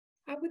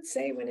would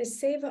say when a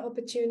seva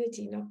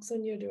opportunity knocks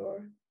on your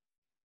door,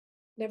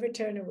 never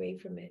turn away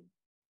from it.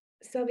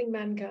 Serving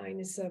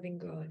mankind is serving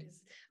God.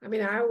 I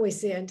mean, I always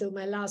say until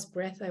my last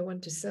breath, I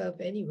want to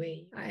serve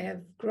anyway. I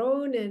have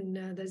grown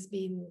and there's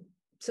been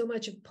so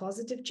much of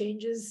positive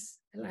changes.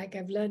 Like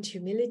I've learned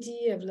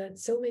humility. I've learned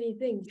so many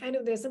things. I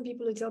know there's some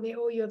people who tell me,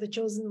 oh, you're the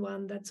chosen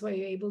one. That's why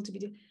you're able to be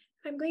doing.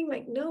 I'm going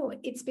like, no,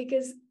 it's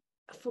because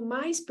for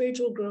my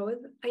spiritual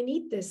growth, I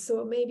need this.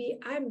 So maybe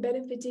I'm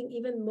benefiting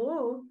even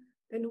more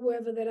than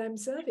whoever that I'm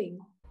serving.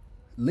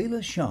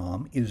 Leela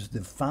Sham is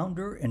the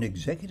founder and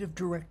executive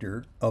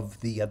director of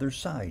the Other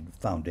Side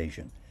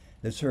Foundation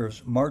that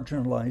serves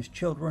marginalized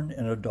children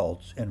and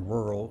adults in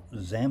rural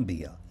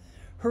Zambia.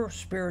 Her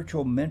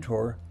spiritual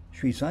mentor,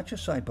 Sri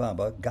Sai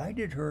Baba,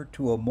 guided her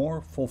to a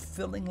more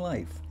fulfilling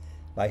life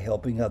by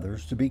helping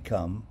others to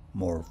become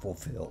more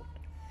fulfilled.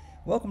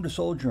 Welcome to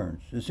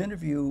Souljourns. This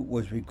interview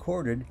was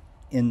recorded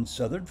in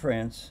southern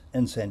France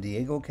and San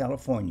Diego,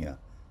 California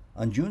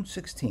on June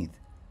 16th,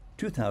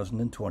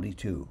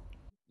 2022.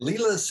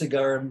 Leela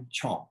Sigaram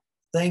Chomp,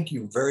 thank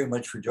you very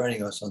much for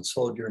joining us on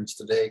Souljourns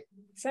today.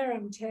 Sarah,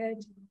 I'm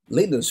Ted.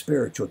 Leela's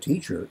spiritual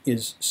teacher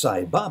is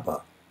Sai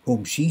Baba,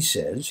 whom she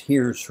says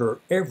hears her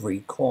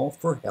every call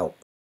for help.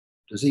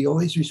 Does he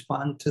always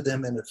respond to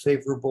them in a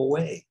favorable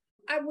way?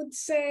 I would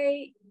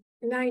say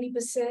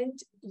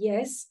 90%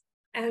 yes.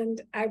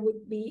 And I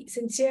would be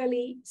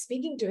sincerely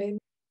speaking to him.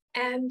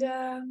 And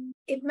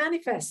it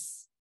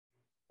manifests.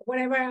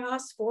 Whatever I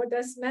ask for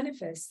does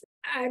manifest.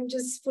 I'm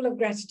just full of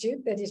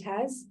gratitude that it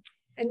has.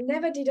 And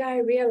never did I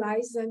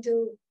realize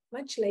until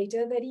much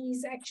later that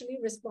he's actually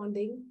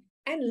responding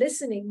and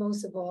listening,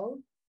 most of all,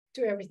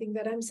 to everything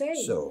that I'm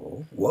saying.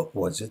 So, what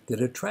was it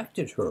that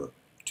attracted her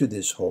to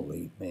this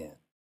holy man?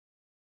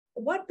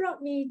 What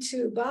brought me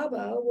to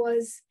Baba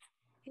was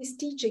his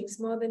teachings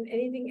more than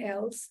anything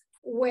else,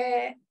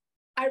 where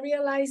I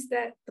realized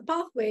that the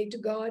pathway to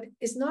God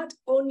is not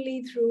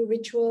only through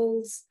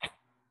rituals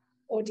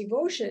or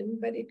devotion,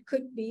 but it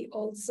could be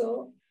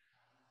also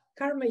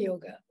karma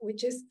yoga,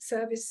 which is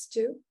service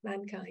to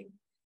mankind.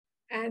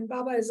 And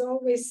Baba has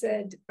always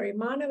said,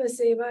 Manava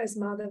seva is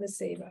Madhava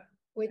seva,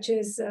 which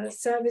is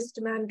service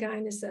to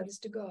mankind is service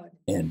to God.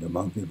 And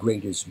among the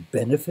greatest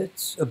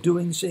benefits of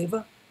doing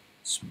seva,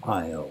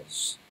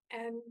 smiles.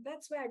 And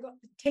that's where I got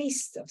the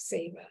taste of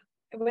seva.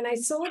 And when I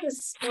saw the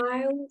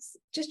smiles,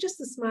 just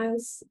the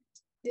smiles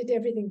did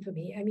everything for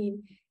me. I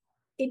mean,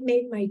 it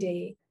made my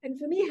day. And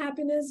for me,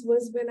 happiness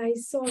was when I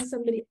saw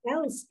somebody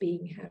else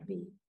being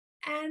happy.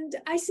 And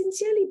I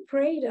sincerely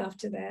prayed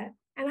after that.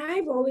 And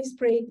I've always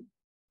prayed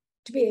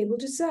to be able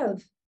to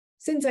serve,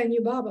 since I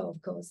knew Baba,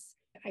 of course.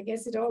 I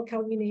guess it all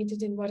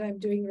culminated in what I'm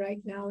doing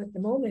right now at the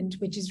moment,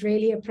 which is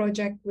really a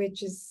project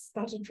which is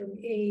started from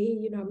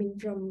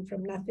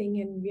from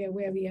nothing, and we are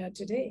where we are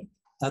today.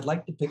 I'd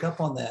like to pick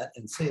up on that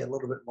and say a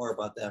little bit more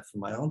about that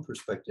from my own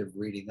perspective,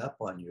 reading up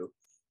on you.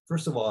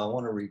 First of all, I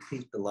want to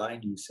repeat the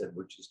line you said,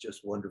 which is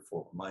just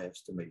wonderful in my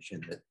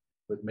estimation, that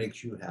what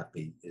makes you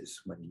happy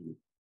is when you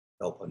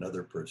help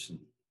another person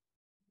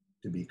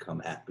to become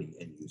happy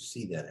and you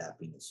see that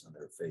happiness on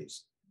their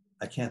face.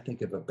 I can't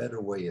think of a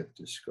better way of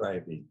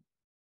describing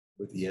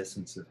what the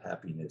essence of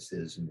happiness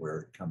is and where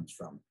it comes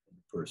from in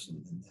a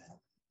person than that.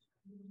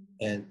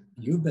 And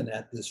you've been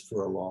at this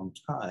for a long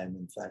time.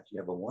 In fact, you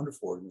have a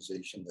wonderful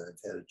organization that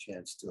I've had a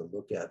chance to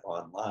look at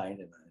online,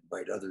 and I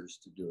invite others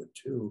to do it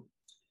too.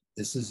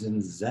 This is in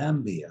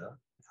Zambia.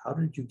 How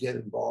did you get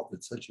involved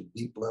at such a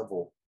deep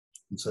level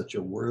in such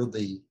a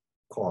worthy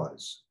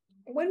cause?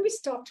 When we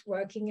stopped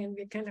working and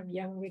we're kind of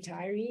young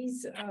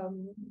retirees,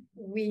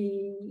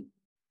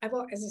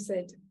 as I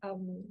said,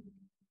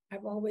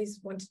 I've always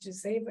wanted to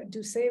do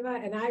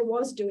seva, and I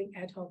was doing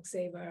ad hoc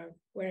seva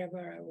wherever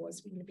I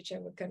was, in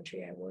whichever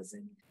country I was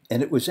in.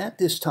 And it was at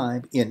this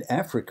time in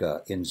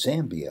Africa, in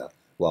Zambia,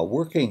 while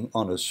working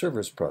on a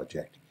service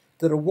project,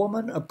 that a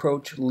woman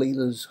approached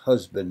Leela's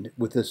husband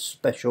with a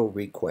special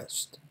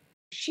request.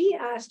 She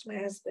asked my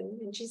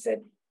husband, and she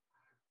said,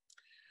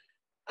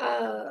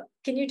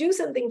 can you do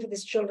something for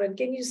these children?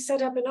 Can you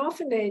set up an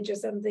orphanage or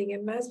something?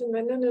 And my husband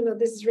went, no,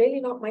 this is really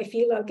not my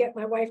field. I'll get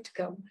my wife to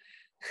come.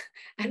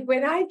 And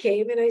when I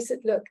came and I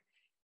said, look,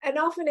 an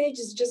orphanage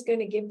is just going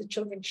to give the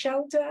children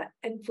shelter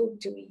and food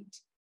to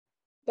eat.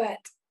 But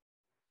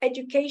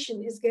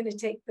education is going to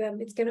take them,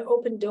 it's going to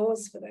open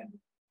doors for them.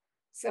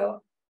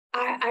 So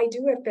I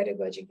do have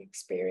pedagogic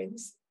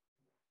experience.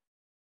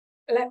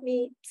 Let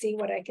me see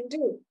what I can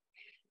do.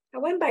 I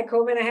went back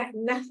home and I had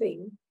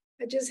nothing.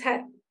 I just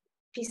had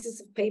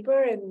pieces of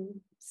paper and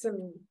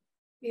some,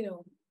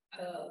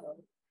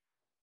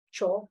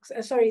 some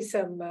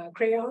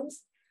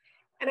crayons.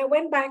 And I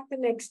went back the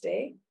next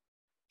day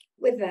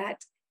with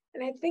that.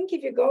 And I think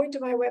if you go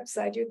into my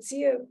website, you'd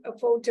see a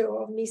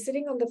photo of me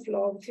sitting on the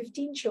floor with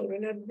 15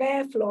 children on a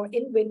bare floor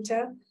in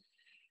winter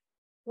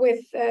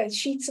with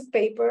sheets of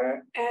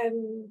paper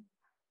and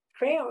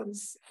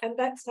crayons. And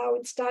that's how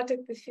it started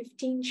with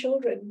 15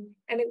 children.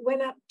 And it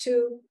went up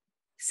to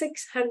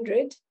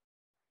 600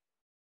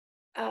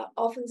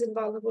 orphans and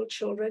vulnerable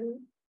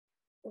children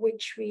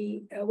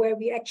where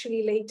we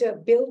actually later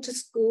built a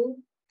school.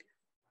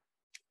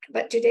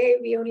 But today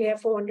we only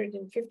have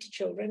 450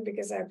 children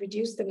because I've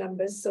reduced the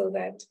numbers so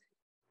that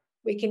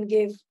we can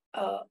give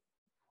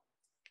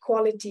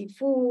quality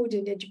food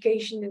and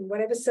education and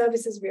whatever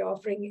services we're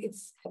offering.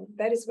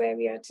 That is where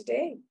we are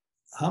today.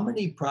 How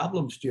many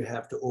problems do you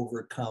have to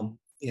overcome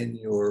in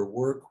your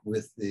work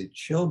with the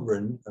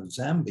children of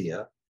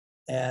Zambia?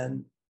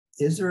 And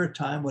is there a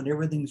time when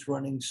everything's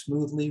running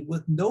smoothly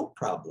with no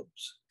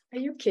problems? Are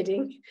you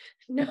kidding?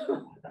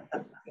 No.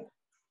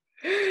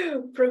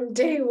 From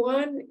day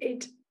one,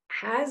 it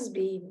has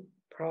been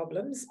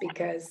problems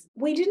because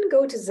we didn't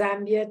go to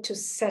Zambia to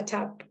set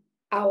up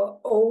our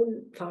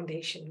own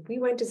foundation. We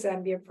went to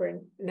Zambia for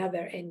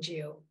another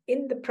NGO.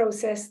 In the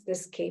process,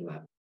 this came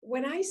up.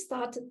 When I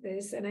started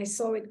this and I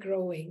saw it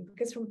growing,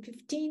 because from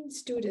 15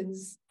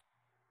 students,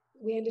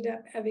 we ended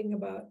up having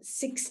about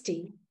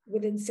 60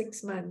 within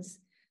 6 months,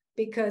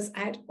 because I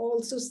had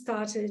also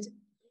started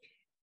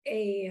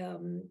a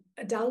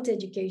adult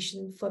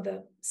education for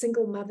the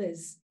single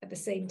mothers at the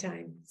same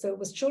time. So it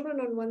was children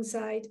on one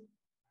side,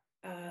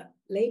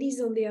 ladies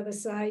on the other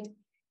side,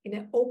 in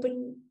an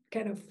open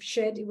kind of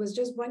shed. It was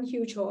just one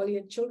huge hall. You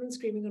had children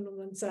screaming on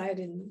one side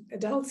and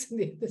adults on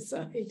the other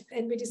side.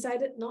 And we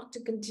decided not to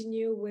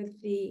continue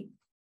with the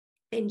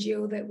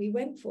NGO that we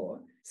went for.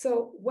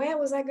 So where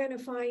was I going to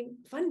find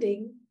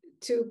funding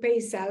to pay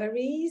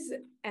salaries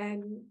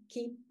and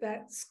keep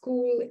that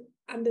school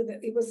under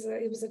it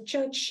was a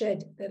church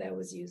shed that I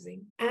was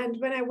using. And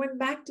when I went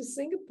back to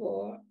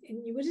Singapore,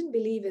 and you wouldn't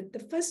believe it, the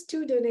first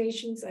 2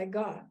 donations I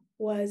got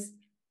was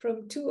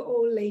from 2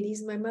 old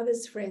ladies, my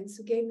mother's friends,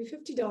 who gave me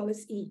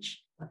 $50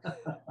 each.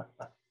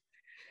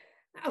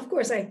 Of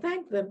course, I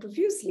thanked them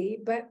profusely,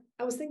 but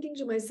I was thinking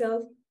to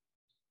myself,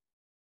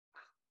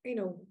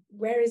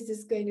 where is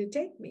this going to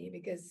take me?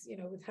 Because,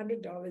 with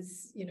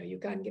 $100, you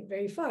can't get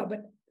very far.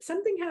 But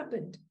something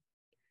happened.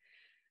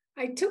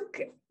 I took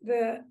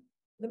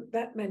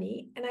that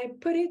money and I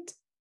put it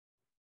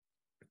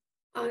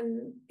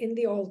in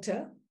the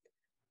altar.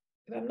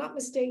 If I'm not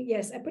mistaken,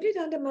 yes, I put it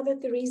under Mother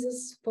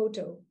Teresa's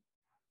photo.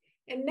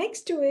 And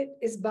next to it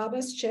is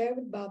Baba's chair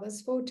with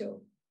Baba's photo.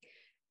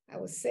 I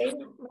was saying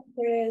my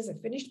prayers, I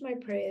finished my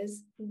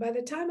prayers. And by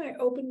the time I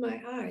opened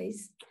my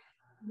eyes,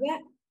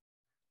 that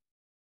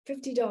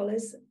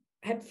 $50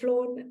 had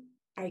flown,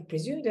 I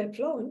presume it had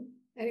flown,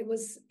 and it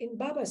was in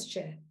Baba's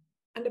chair,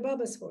 under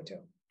Baba's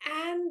photo.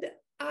 And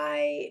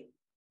I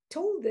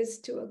told this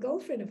to a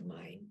girlfriend of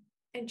mine,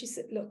 and she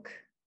said, look,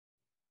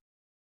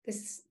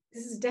 this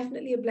is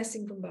definitely a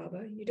blessing from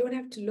Baba. You don't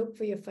have to look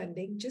for your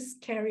funding.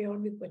 Just carry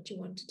on with what you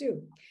want to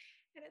do.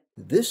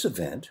 This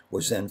event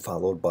was then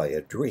followed by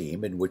a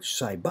dream in which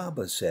Sai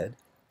Baba said,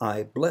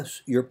 I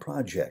bless your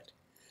project.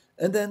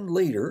 And then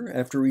later,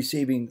 after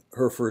receiving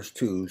her first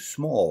 2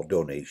 small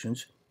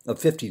donations of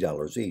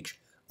 $50 each,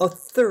 a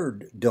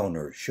third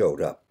donor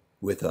showed up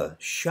with a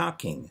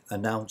shocking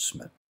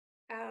announcement.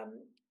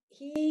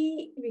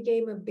 He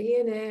became a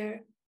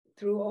billionaire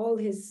through all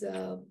his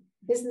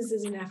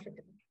businesses in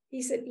Africa.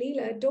 He said,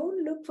 Leela,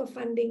 don't look for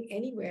funding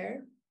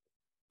anywhere.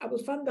 I will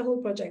fund the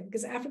whole project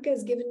because Africa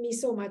has given me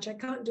so much. I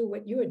can't do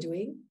what you are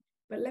doing,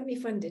 but let me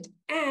fund it.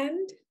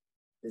 And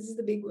this is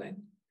the big one.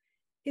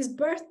 His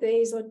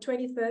birthday is on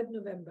 23rd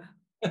November.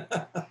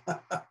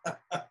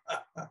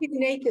 He's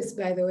an atheist,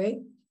 by the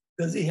way.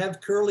 Does he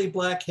have curly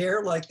black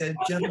hair like that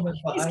gentleman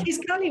behind? He's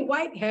curly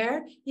white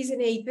hair. He's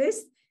an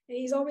atheist. And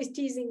he's always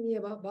teasing me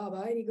about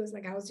Baba. And he goes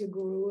like, how's your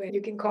guru? And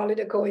you can call it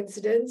a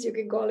coincidence. You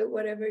can call it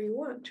whatever you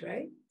want,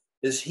 right?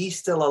 Is he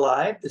still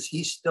alive? Does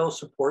he still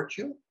support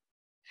you?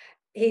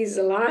 He's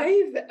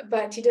alive,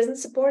 but he doesn't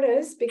support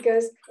us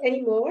because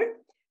anymore.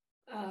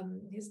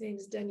 His name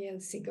is Daniel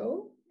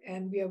Sigo.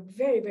 And we are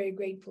very, very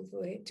grateful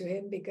to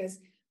him because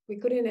we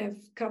couldn't have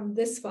come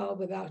this far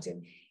without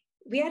him.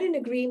 We had an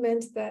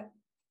agreement that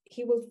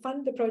he will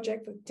fund the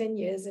project for 10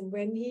 years. And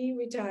when he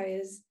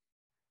retires,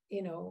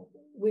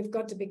 we've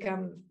got to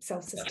become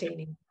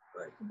self-sustaining.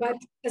 Right. But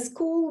a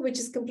school which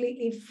is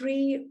completely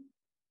free,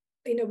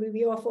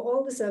 we offer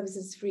all the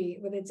services free,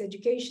 whether it's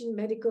education,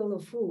 medical, or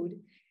food,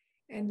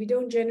 and we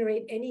don't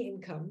generate any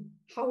income.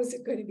 How is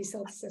it going to be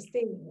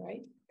self-sustaining,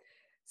 right?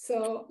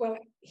 So, well,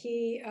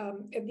 he,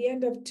 at the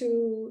end of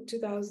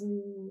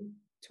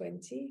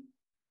 2020,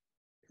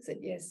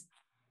 said yes,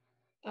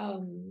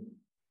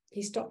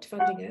 he stopped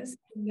funding us.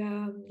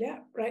 And,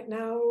 right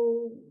now,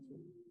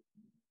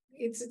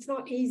 it's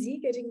not easy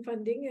getting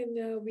funding,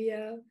 and we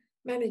are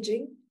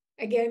managing,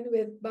 again,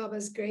 with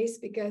Baba's grace,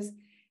 because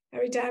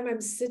every time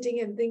I'm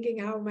sitting and thinking,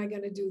 how am I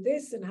going to do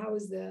this? And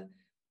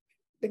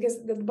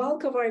because the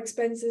bulk of our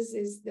expenses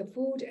is the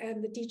food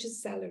and the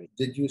teacher's salary.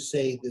 Did you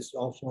say this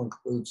also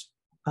includes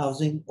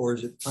housing, or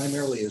is it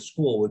primarily a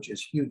school, which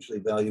is hugely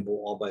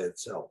valuable all by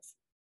itself?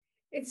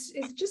 It's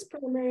just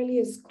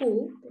primarily a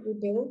school that we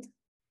built,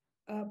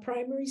 a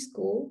primary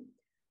school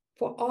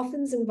for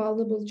orphans and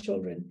vulnerable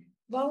children.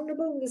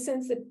 Vulnerable in the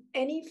sense that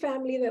any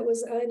family that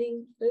was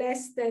earning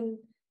less than,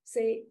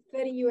 say,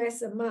 30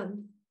 US a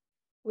month,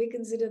 we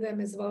consider them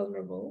as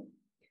vulnerable.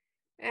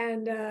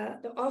 And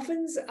the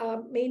orphans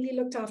are mainly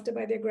looked after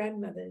by their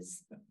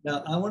grandmothers.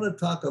 Now, I want to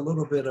talk a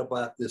little bit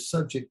about this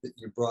subject that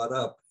you brought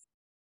up.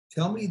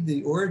 Tell me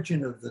the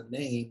origin of the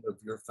name of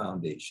your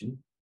foundation,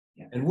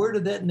 and where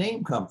did that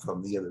name come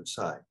from, the other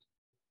side?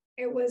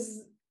 It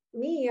was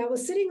me. I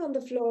was sitting on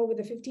the floor with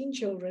the 15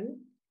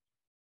 children,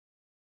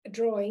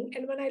 drawing,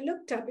 and when I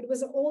looked up, it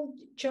was an old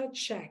church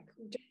shack,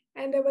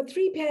 and there were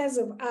 3 pairs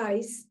of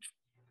eyes.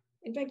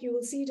 In fact, you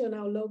will see it on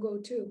our logo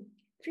too.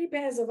 3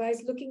 pairs of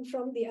eyes looking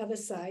from the other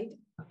side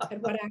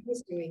at what I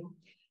was doing.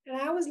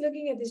 And I was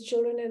looking at these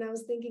children and I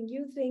was thinking,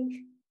 you think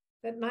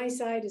that my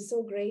side is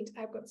so great.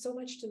 I've got so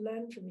much to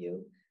learn from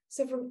you.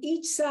 So from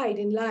each side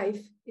in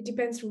life, it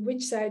depends from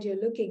which side you're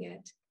looking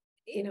at.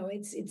 You know,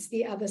 it's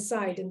the other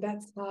side. And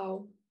that's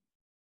how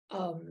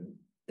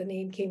the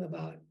name came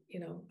about.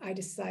 You know, I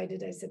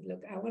decided, I said,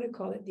 look, I want to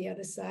call it the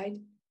other side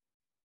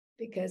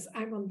because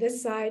I'm on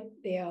this side,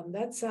 they are on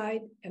that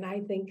side. And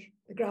I think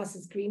the grass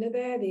is greener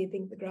there. They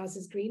think the grass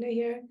is greener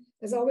here.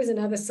 There's always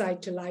another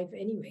side to life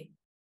anyway.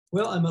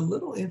 Well, I'm a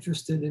little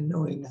interested in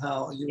knowing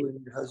how you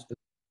and your husband,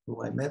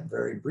 who I met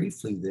very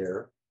briefly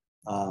there,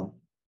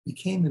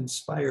 became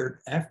inspired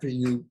after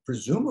you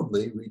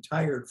presumably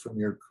retired from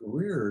your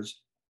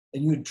careers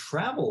and you had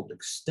traveled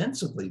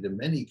extensively to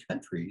many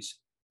countries.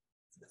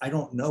 I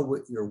don't know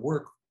what your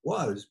work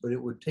was, but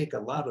it would take a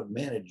lot of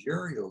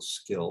managerial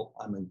skill.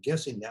 I'm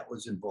guessing that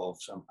was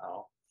involved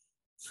somehow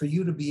for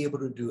you to be able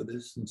to do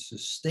this and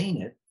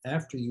sustain it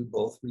after you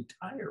both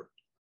retired.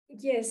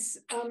 Yes.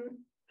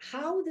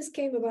 How this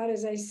came about,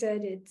 as I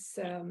said, it's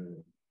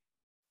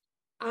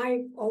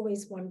I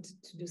always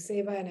wanted to do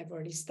seva and I've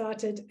already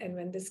started. And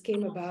when this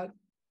came about,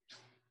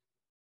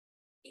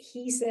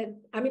 he said,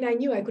 I mean, I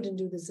knew I couldn't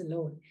do this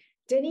alone.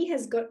 Denis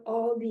has got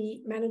all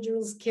the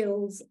managerial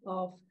skills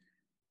of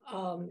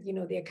you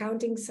know, the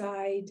accounting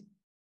side,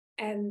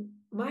 and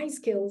my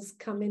skills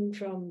come in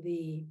from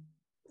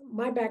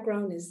my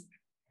background is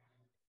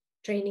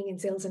training in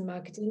sales and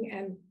marketing,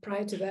 and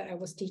prior to that, I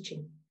was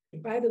teaching.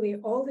 By the way,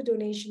 all the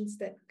donations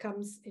that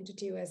comes into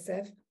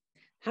TOSF,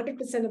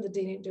 100% of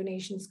the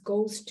donations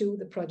goes to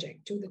the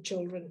project, to the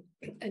children,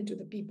 and to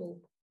the people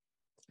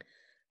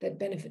that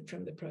benefit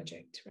from the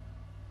project.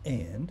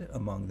 And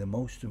among the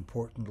most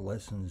important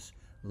lessons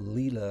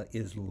Leela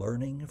is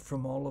learning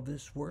from all of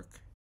this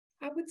work?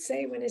 I would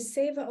say when a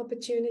seva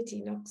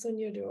opportunity knocks on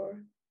your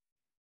door,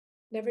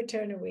 never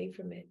turn away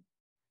from it,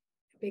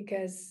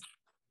 because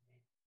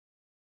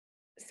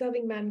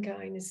serving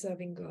mankind is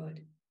serving God.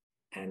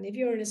 And if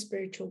you're on a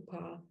spiritual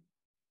path,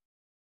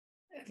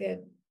 there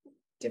are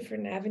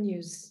different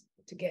avenues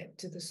to get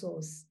to the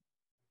source.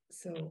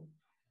 So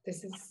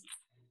this is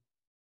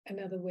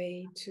another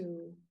way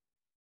to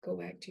go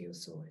back to your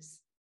source.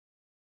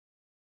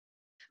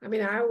 I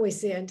mean, I always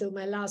say until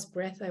my last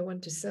breath, I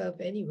want to serve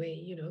anyway,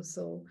 you know,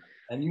 so.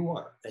 And you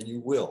are, and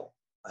you will.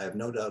 I have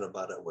no doubt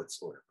about it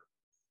whatsoever.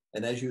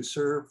 And as you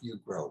serve, you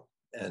grow.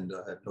 And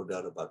I have no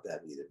doubt about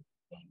that either.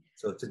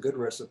 So it's a good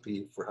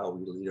recipe for how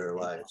we lead our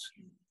lives,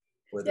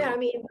 whether yeah, I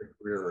mean,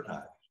 career or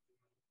not.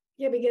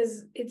 Yeah,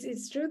 because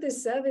it's through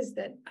this service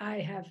that I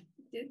have,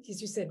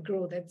 as you said,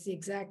 grow. That's the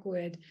exact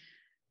word.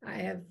 I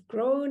have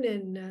grown,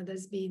 and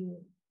there's been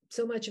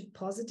so much of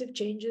positive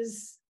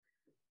changes.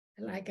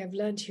 Like I've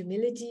learned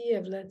humility.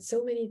 I've learned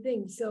so many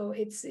things. So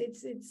it's.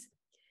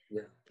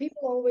 Yeah.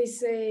 People always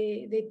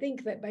say they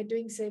think that by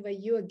doing seva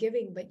you are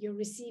giving, but you're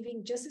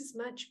receiving just as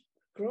much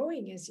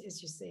growing as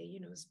you say,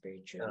 you know,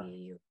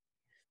 spiritually.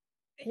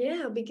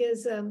 Yeah,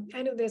 because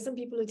I know there's some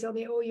people who tell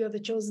me, "Oh, you're the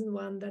chosen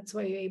one. That's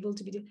why you're able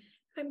to be doing."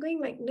 I'm going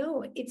like,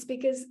 no, it's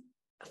because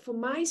for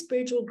my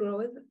spiritual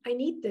growth, I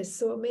need this.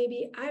 So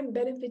maybe I'm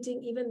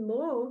benefiting even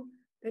more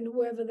than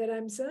whoever that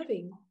I'm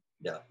serving.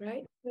 Yeah.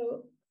 Right.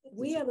 So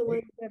we are the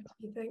ones who have to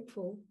be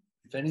thankful.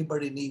 If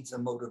anybody needs a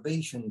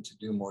motivation to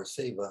do more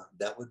seva,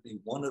 that would be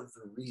one of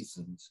the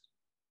reasons.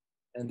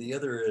 And the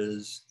other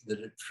is that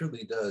it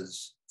truly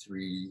does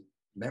to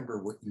remember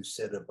what you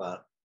said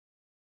about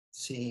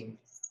seeing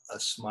a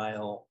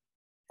smile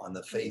on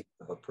the face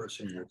of a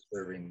person you're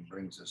serving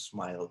brings a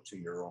smile to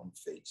your own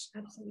face.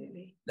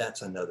 Absolutely.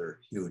 That's another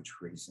huge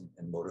reason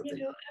and motivation.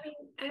 You know, I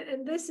mean,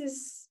 and this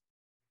is,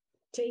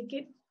 take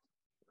it,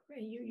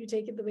 you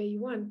take it the way you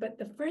want. But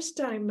the first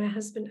time my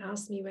husband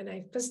asked me when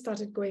I first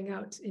started going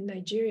out in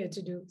Nigeria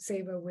to do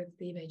seva with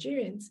the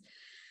Nigerians,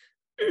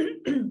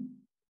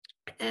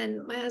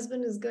 and my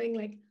husband was going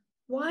like,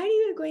 why are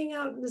you going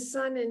out in the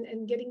sun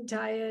and getting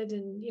tired?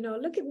 And, you know,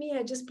 look at me,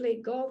 I just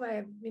played golf. I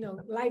have, you know,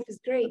 life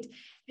is great.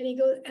 And he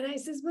goes, and I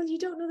says, well, you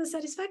don't know the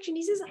satisfaction.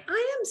 He says,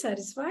 I am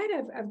satisfied.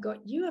 I've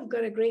got you, I've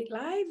got a great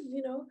life.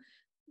 You know,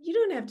 you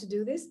don't have to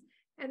do this.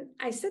 And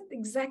I said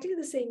exactly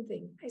the same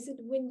thing. I said,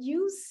 when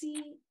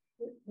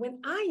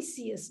I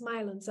see a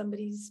smile on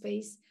somebody's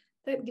face,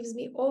 that gives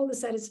me all the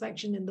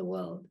satisfaction in the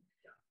world.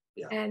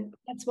 Yeah. And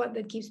that's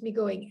that keeps me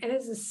going. And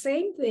it's the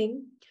same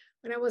thing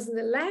when I was in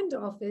the land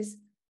office,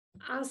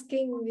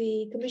 asking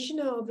the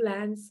commissioner of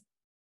lands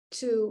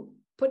to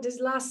put his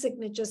last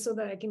signature so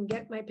that I can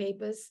get my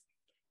papers.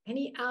 And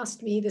he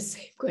asked me the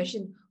same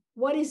question,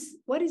 what is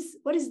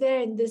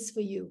there in this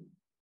for you?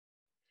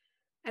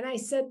 And I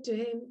said to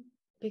him,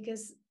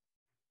 because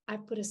I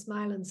put a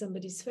smile on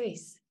somebody's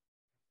face.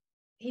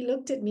 He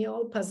looked at me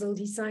all puzzled.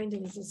 He signed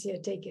and he says, here,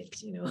 take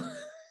it, you know.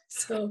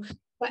 So,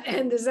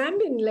 and the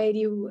Zambian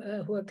lady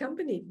who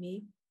accompanied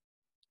me,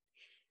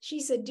 she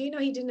said, do you know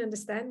he didn't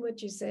understand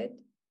what you said?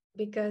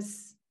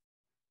 Because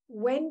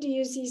when do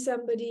you see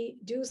somebody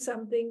do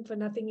something for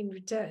nothing in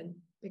return?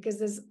 Because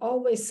there's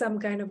always some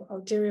kind of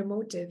ulterior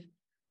motive.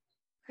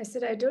 I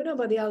said, I don't know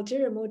about the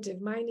ulterior motive.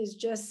 Mine is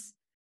just,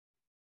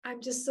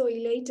 I'm just so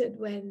elated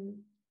when,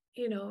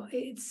 you know,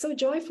 it's so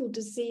joyful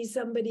to see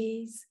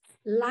somebody's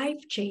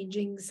life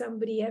changing,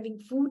 somebody having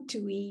food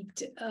to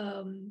eat.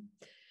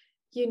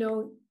 You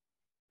know,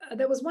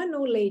 there was one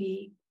old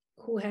lady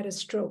who had a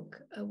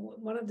stroke,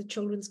 one of the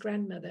children's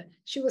grandmother.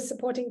 She was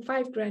supporting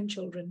 5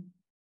 grandchildren.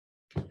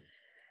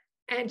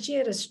 And she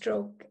had a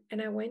stroke,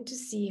 and I went to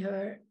see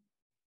her.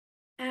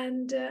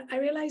 And I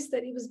realized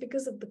that it was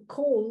because of the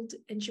cold,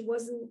 and she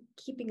wasn't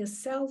keeping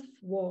herself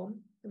warm,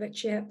 that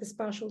she had this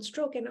partial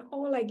stroke. And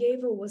all I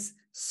gave her was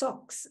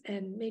socks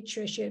and made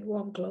sure she had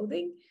warm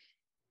clothing.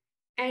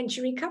 And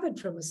she recovered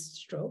from a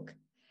stroke.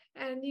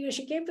 And, you know,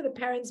 she came for the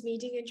parents'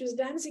 meeting and she was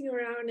dancing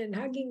around and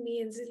hugging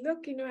me and said,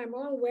 look, you know, I'm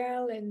all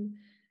well. And,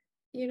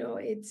 you know,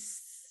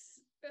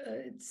 it's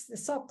the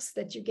socks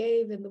that you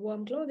gave and the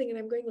warm clothing. And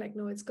I'm going like,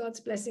 no, it's God's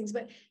blessings.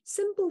 But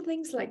simple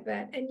things like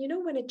that. And, you know,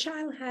 when a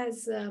child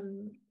has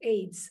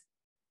AIDS,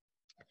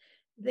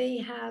 they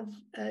have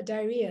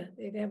diarrhea.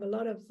 They have a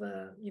lot of,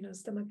 you know,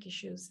 stomach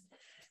issues.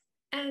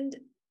 And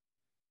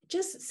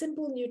just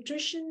simple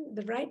nutrition,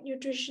 the right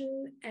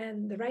nutrition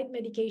and the right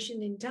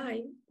medication in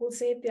time will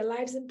save their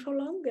lives and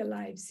prolong their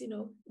lives. You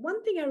know,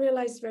 one thing I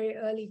realized very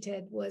early,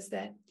 Ted, was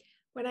that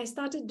when I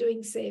started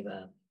doing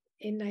seva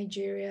in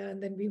Nigeria,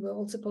 and then we were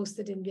also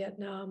posted in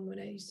Vietnam when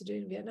I used to do it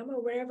in Vietnam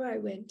or wherever I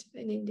went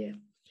in India,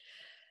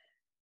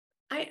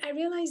 I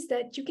realized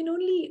that you can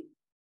only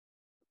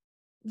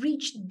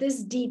reach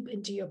this deep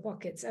into your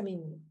pockets. I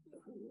mean,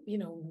 you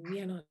know, we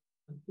are not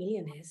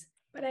billionaires.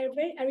 But I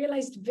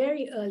realized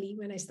very early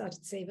when I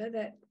started Seva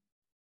that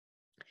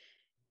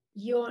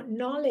your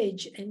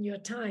knowledge and your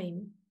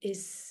time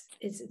is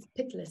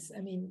pitiless. I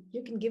mean,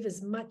 you can give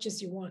as much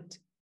as you want,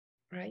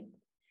 right?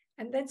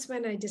 And that's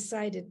when I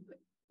decided,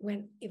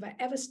 if I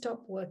ever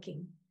stop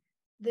working,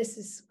 this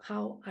is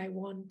how I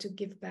want to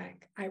give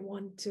back. I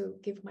want to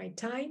give my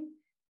time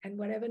and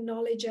whatever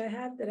knowledge I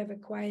have that I've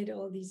acquired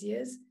all these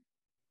years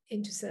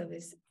into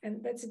service.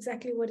 And that's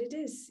exactly what it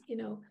is, you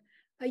know.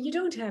 You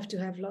don't have to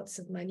have lots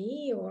of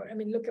money or, I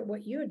mean, look at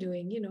what you're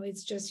doing, you know,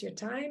 it's just your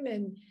time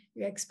and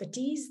your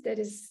expertise that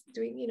is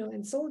doing, you know,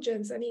 and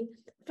SOULJOURNS. I mean,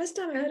 first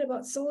time I heard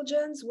about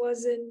SOULJOURNS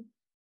was in,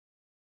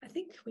 I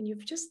think when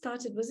you've just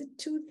started, was it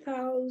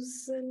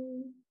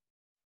 2000,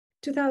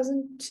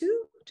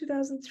 2002,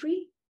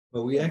 2003?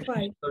 Well, we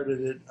actually started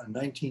it in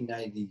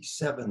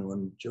 1997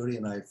 when Jody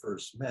and I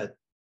first met.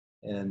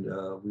 And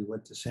we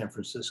went to San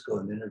Francisco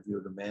and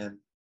interviewed a man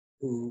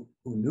who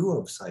knew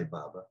of Sai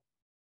Baba.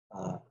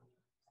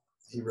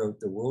 He wrote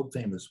the world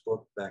famous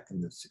book back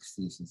in the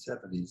 60s and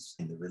 70s,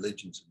 The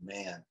Religions of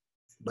Man.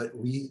 But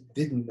we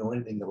didn't know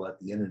anything about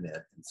the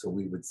internet. And so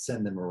we would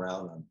send them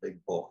around on big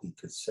bulky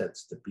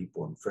cassettes to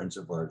people and friends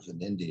of ours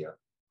in India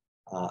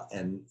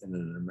and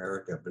in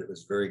America, but it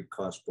was very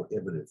cost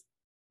prohibitive.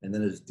 And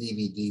then as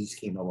DVDs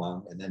came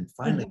along, and then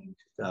finally in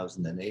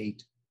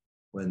 2008,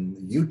 when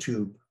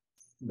YouTube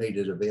made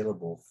it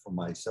available for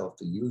myself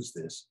to use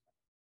this,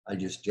 I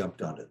just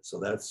jumped on it. So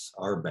that's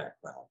our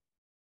background.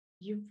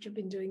 You've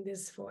been doing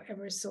this for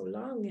ever so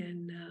long,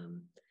 and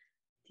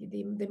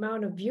the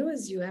amount of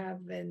viewers you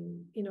have,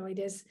 and you know, it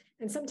is.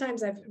 And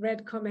sometimes I've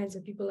read comments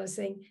where people are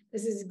saying,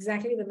 "This is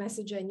exactly the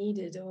message I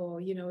needed,"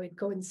 or you know, it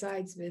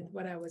coincides with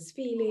what I was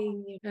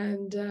feeling.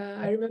 And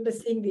I remember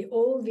seeing the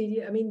old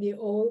video. I mean, the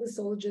old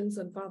SOULJOURNS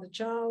on Father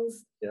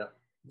Charles. Yeah.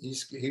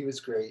 He was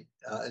great.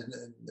 And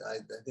I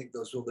think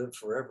those will live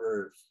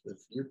forever if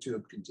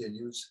YouTube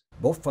continues.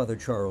 Both Father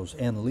Charles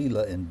and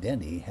Leela and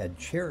Denis had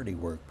charity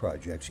work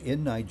projects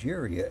in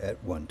Nigeria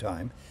at one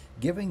time,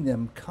 giving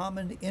them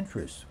common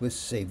interests with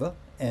seva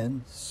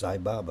and Sai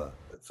Baba.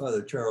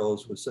 Father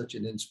Charles was such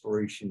an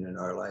inspiration in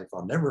our life.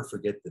 I'll never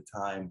forget the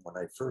time when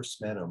I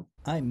first met him.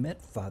 I met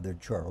Father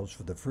Charles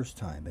for the first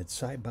time at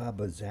Sai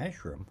Baba's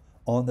ashram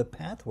on the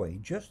pathway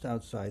just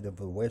outside of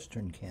the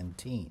Western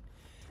Canteen.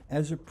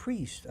 As a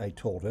priest, I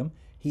told him,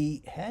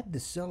 he had to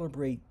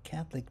celebrate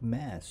Catholic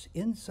Mass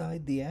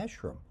inside the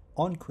ashram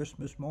on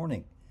Christmas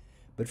morning.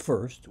 But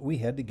first, we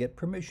had to get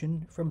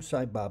permission from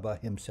Sai Baba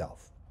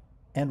himself.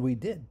 And we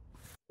did.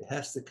 It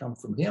has to come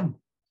from him.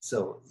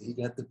 So he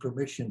got the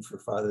permission for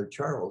Father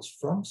Charles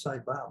from Sai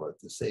Baba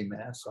to say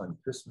Mass on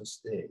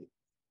Christmas Day.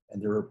 And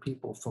there were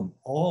people from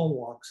all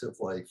walks of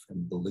life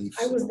and beliefs.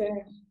 I was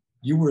there.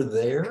 You were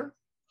there?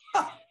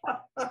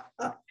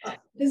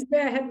 This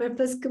day I had my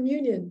first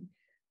communion.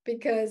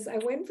 Because I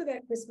went for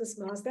that Christmas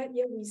Mass. That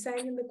year we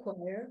sang in the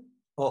choir.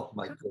 Oh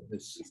my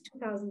goodness. It's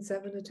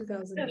 2007 or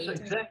 2008.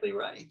 That's exactly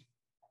right.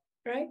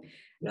 Right?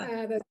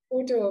 Yeah. There's a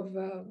photo of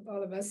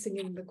all of us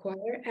singing in the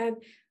choir. And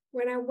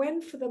when I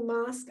went for the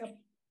Mass,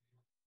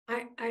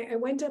 I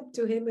went up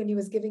to him when he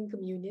was giving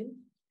communion,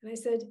 and I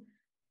said,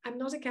 I'm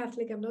not a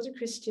Catholic, I'm not a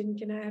Christian,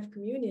 can I have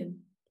communion?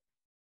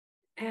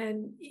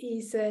 And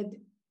he said,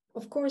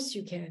 of course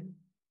you can.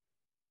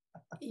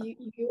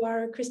 You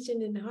are a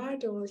Christian in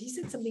heart, or he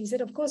said something, he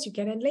said, of course you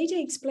can. And later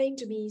he explained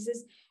to me, he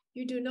says,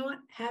 you do not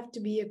have to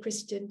be a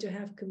Christian to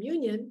have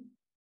communion.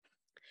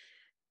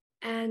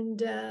 And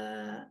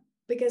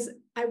because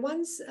I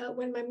once,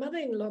 when my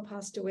mother-in-law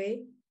passed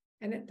away,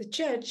 and at the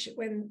church,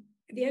 when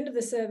at the end of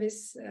the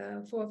service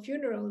for a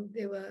funeral,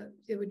 they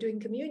were doing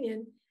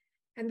communion,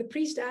 and the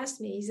priest asked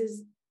me, he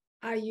says,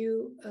 are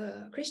you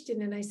a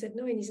Christian? And I said,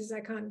 no. And he says, I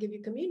can't give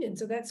you communion.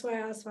 So that's why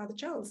I asked Father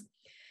Charles.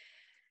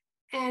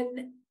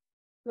 And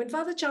when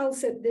Father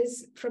Charles said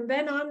this, from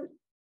then on,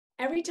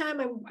 every time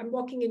I'm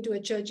walking into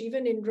a church,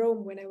 even in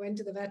Rome, when I went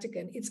to the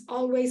Vatican, it's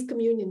always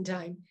communion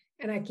time.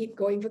 And I keep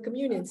going for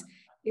communions.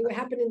 It will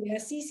happen in the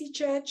Assisi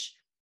Church,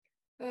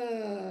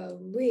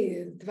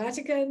 with the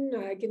Vatican.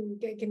 I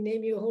can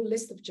name you a whole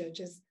list of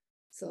churches.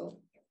 So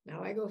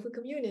now I go for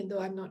communion, though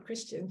I'm not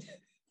Christian.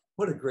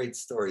 What a great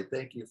story.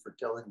 Thank you for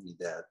telling me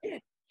that. Yeah,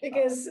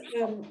 because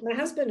my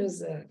husband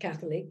was a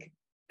Catholic,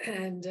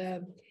 and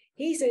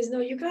he says, no,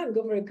 you can't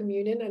go for a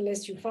communion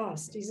unless you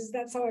fast. He says,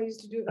 that's how I used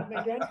to do it with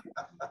my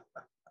grandfather.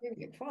 You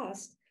can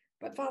fast.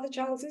 But Father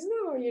Charles says,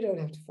 no, you don't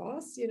have to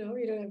fast. You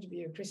don't have to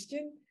be a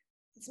Christian.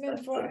 It's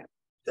meant for...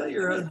 Tell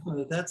your husband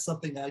that that's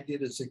something I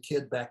did as a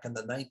kid back in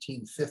the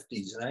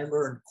 1950s. And I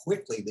learned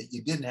quickly that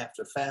you didn't have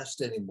to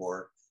fast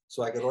anymore.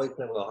 So I could always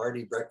have a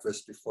hearty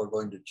breakfast before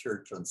going to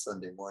church on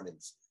Sunday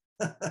mornings.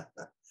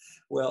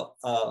 Well,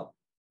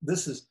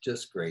 this is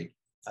just great.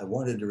 I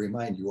wanted to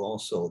remind you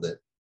also that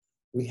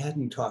we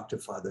hadn't talked to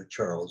Father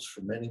Charles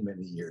for many,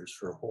 many years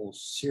for a whole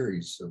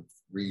series of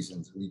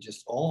reasons. We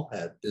just all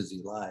had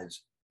busy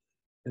lives.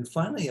 And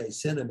finally, I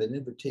sent him an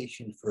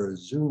invitation for a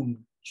Zoom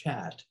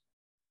chat.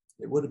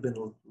 It would have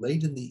been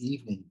late in the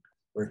evening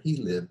where he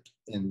lived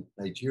in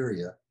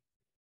Nigeria.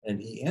 And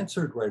he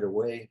answered right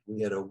away.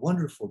 We had a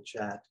wonderful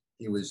chat.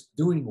 He was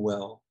doing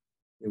well.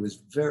 He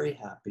was very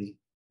happy.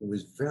 He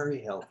was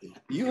very healthy.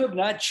 You have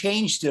not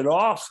changed at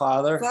all,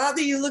 Father.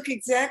 Father, you look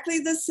exactly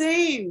the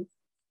same.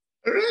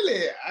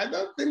 Really? I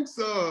don't think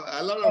so.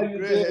 A lot of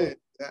gray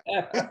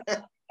hair.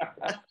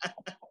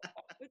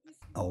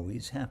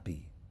 Always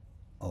happy,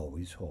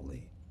 always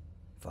holy,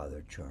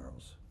 Father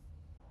Charles.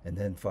 And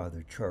then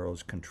Father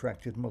Charles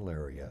contracted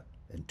malaria,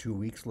 and 2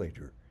 weeks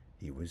later,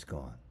 he was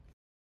gone.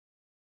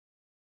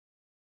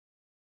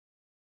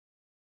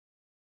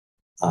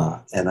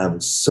 And I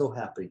was so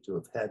happy to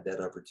have had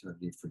that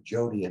opportunity for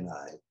Jody and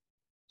I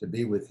to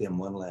be with him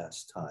one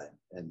last time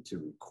and to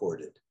record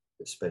it,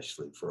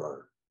 especially for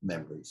our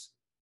memories.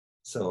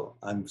 So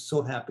I'm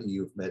so happy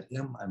you've met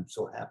him. I'm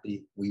so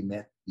happy we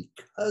met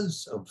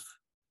because of,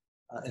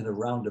 in a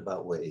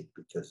roundabout way,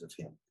 because of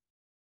him.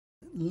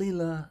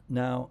 Leela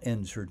now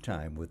ends her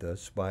time with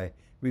us by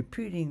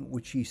repeating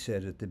what she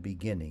said at the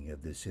beginning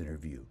of this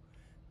interview.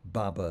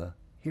 Baba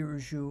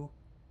hears you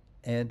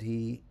and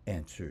he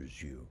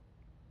answers you.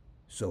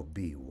 So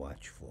be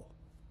watchful.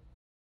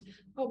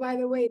 Oh, by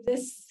the way,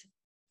 this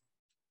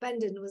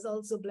pendant was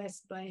also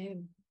blessed by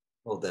him.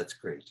 Oh, that's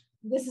great.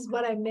 This is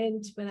what I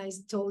meant when I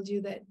told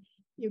you that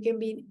you can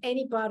be in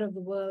any part of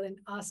the world and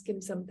ask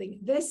him something.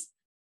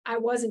 I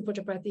was in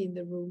Puttaparthi in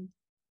the room,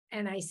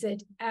 and I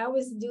said, I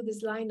always do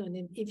this line on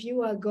him. If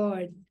you are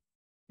God,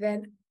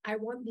 then I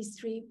want these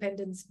 3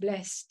 pendants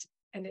blessed.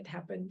 And it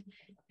happened.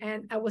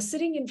 And I was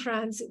sitting in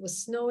France. It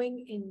was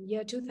snowing in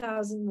year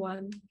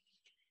 2001.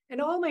 And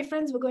all my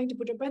friends were going to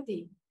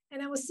Puttaparthi.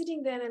 And I was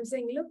sitting there and I'm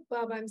saying, look,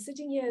 Baba, I'm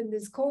sitting here in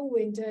this cold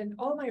winter and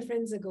all my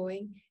friends are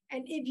going.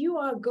 And if you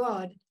are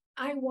God,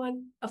 I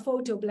want a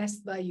photo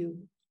blessed by you.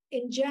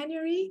 In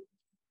January,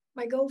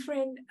 my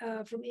girlfriend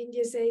from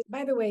India says,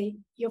 by the way,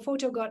 your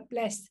photo got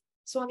blessed.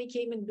 Swami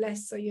came and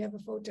blessed, so you have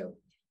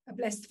a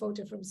blessed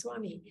photo from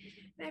Swami.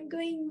 And I'm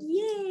going,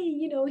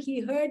 yay,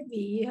 he heard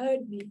me.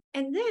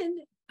 And then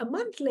a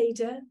month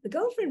later, the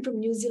girlfriend from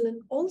New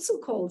Zealand also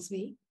calls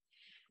me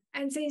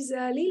and says,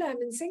 Leela,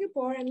 I'm in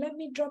Singapore and let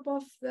me drop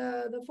off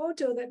the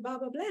photo that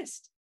Baba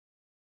blessed.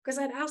 Because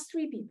I'd asked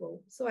 3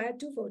 people, so I had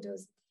 2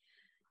 photos.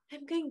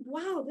 I'm going,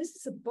 wow, this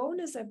is a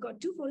bonus. I've got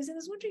 2 photos. And I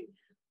was wondering,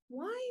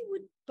 why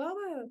would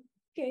Baba,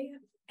 okay.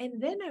 And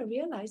then I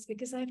realized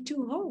because I have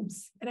 2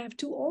 homes and I have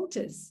 2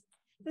 altars.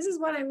 This is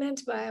what I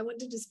meant by I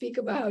wanted to speak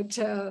about,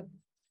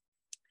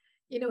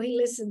 he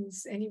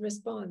listens and he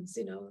responds,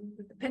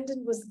 The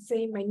pendant was the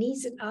same. My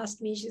niece had asked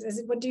me, she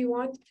says, what do you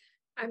want?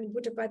 I'm in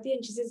Puttaparthi,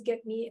 and she says,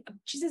 get me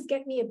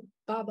a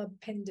Baba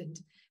pendant.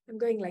 I'm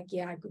going like,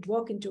 yeah, I could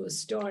walk into a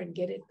store and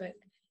get it, but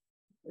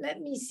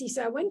let me see.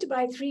 So I went to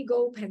buy 3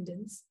 gold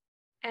pendants,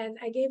 and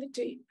I gave it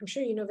to, I'm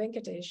sure you know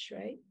Venkatesh,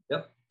 right?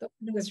 Yep. The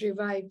one who was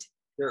revived.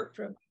 Sure.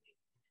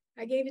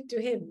 I gave it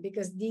to him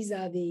because these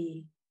are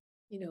the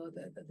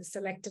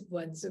selected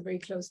ones, so very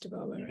close to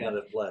Baba. You right? got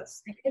it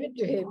blessed. I gave it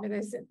to him, and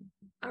I said,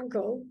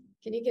 Uncle,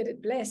 can you get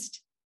it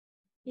blessed?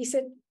 He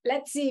said,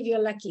 let's see if you're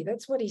lucky.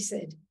 That's what he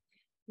said.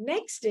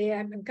 Next day,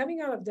 I'm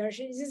coming out of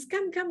darshan. He says,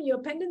 come, your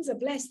pendants are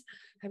blessed.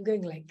 I'm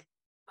going like,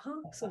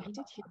 oh, so he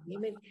did hear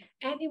me.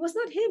 And it was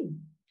not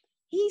him.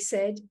 He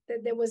said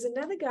that there was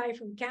another guy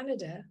from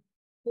Canada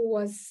who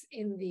was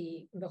in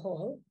the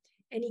hall,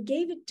 and he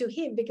gave it to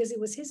him because it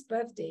was his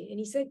birthday. And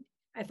he said,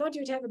 I thought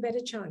you'd have a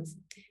better chance.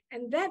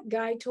 And that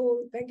guy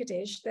told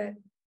Venkatesh that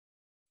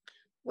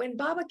when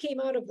Baba came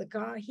out of the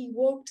car, he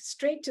walked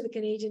straight to the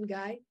Canadian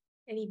guy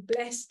and he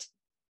blessed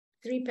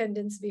 3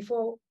 pendants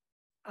before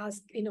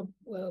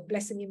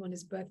blessing him on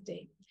his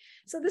birthday.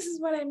 So this is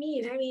what I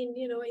mean. I mean,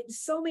 in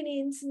so many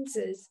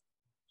instances,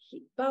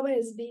 Baba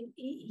has been,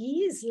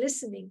 he is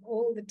listening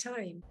all the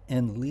time.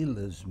 And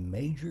Leela's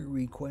major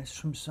request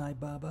from Sai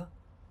Baba,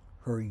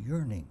 her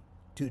yearning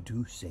to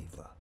do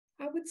seva.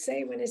 I would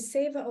say when a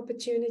seva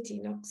opportunity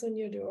knocks on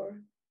your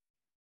door,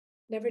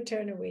 never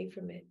turn away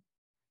from it,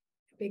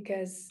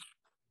 because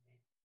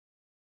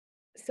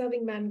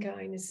serving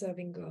mankind is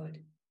serving God.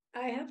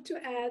 I have to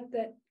add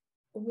that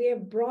we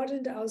have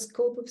broadened our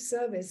scope of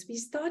service. We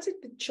started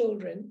with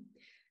children.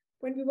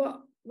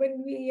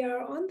 When we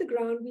are on the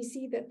ground, we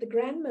see that the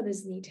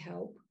grandmothers need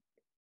help,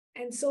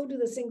 and so do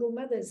the single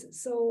mothers.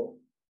 So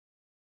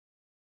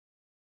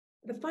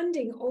the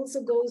funding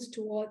also goes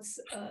towards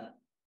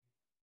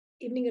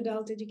evening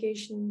adult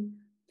education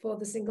for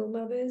the single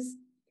mothers.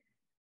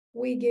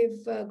 We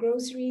give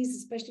groceries,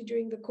 especially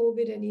during the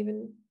COVID, and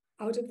even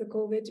out of the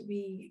COVID,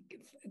 we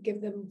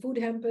give them food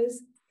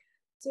hampers.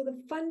 So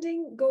the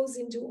funding goes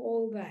into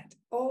all that,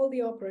 all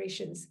the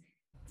operations.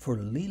 For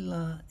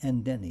Leela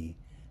and Denis,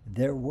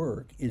 their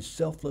work is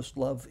selfless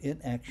love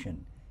in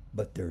action,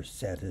 but their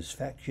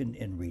satisfaction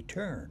in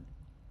return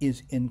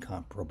is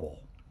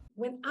incomparable.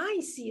 When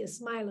I see a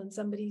smile on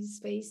somebody's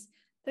face,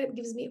 that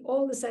gives me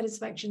all the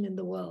satisfaction in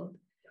the world.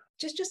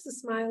 Just the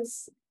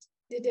smiles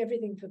did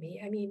everything for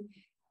me. I mean,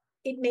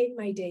 it made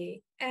my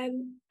day.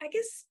 And I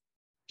guess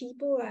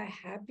people are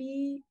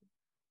happy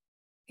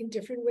in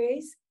different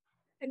ways.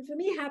 And for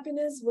me,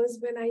 happiness was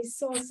when I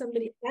saw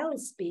somebody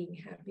else being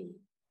happy.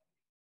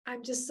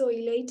 I'm just so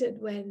elated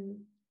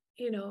when,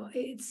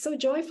 it's so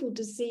joyful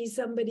to see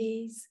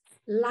somebody's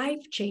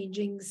life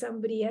changing,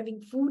 somebody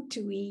having food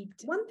to eat.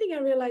 One thing I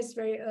realized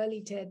very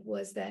early, Ted,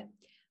 was that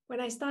when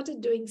I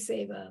started doing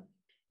seva,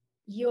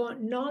 your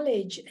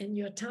knowledge and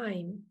your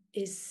time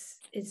is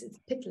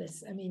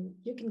pitiless. I mean,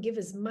 you can give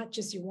as much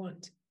as you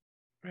want,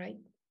 right?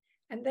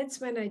 And that's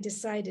when I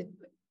decided,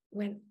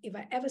 if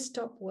I ever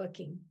stop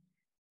working,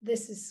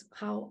 this is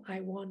how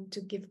I want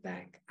to give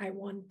back. I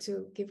want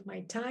to give my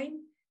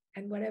time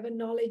and whatever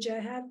knowledge I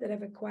have that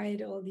I've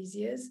acquired all these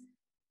years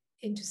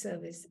into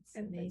service.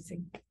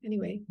 Amazing.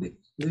 Anyway.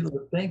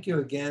 Leela, thank you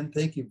again.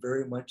 Thank you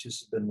very much. This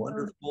has been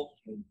wonderful.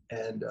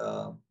 And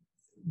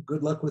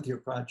good luck with your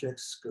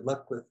projects. Good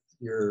luck with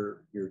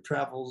your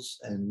travels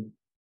and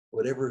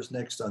whatever is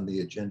next on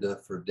the agenda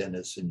for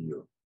Denis and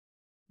you.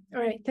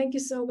 All right. Thank you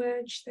so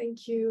much.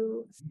 Thank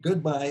you.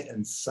 Goodbye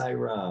and Sai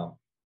Ram.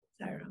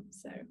 Sai Ram.